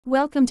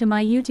Welcome to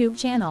my YouTube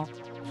channel.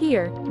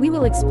 Here, we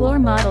will explore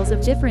models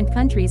of different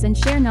countries and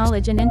share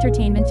knowledge and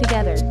entertainment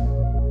together.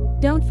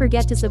 Don't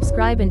forget to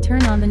subscribe and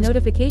turn on the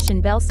notification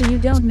bell so you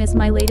don't miss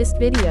my latest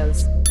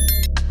videos.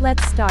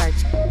 Let's start.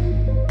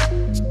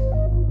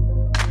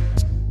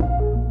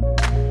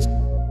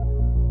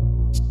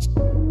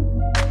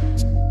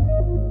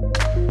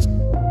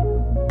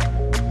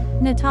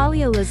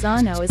 Natalia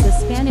Lozano is a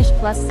Spanish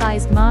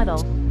plus-sized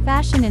model,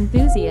 fashion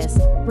enthusiast,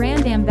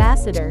 brand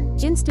ambassador,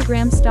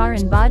 Instagram star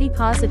and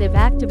body-positive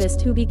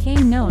activist who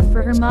became known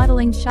for her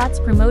modeling shots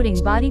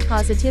promoting body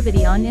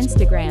positivity on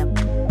Instagram.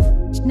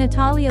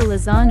 Natalia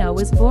Lozano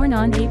was born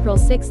on April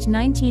 6,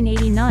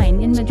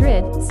 1989 in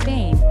Madrid,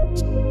 Spain.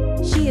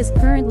 She is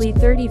currently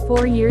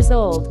 34 years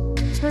old.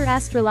 Her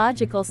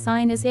astrological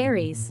sign is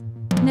Aries.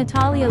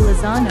 Natalia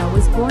Lozano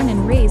was born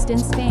and raised in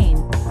Spain.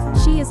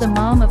 She is a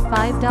mom of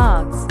 5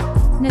 dogs.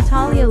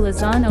 Natalia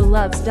Lozano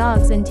loves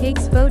dogs and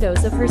takes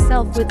photos of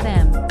herself with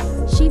them.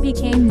 She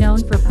became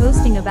known for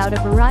posting about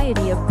a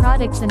variety of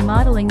products and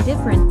modeling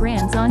different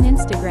brands on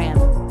Instagram.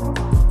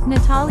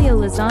 Natalia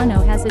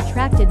Lozano has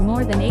attracted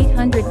more than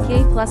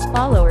 800k plus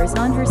followers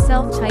on her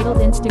self-titled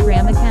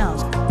Instagram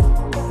account.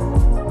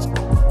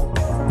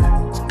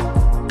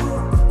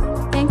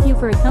 Thank you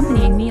for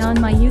accompanying me on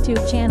my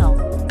YouTube channel.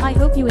 I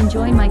hope you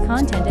enjoy my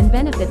content and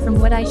benefit from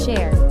what I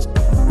share.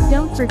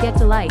 Don't forget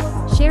to like,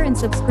 share and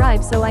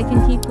subscribe so I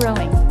can keep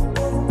growing.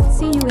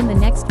 See you in the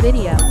next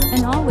video,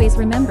 and always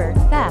remember,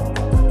 that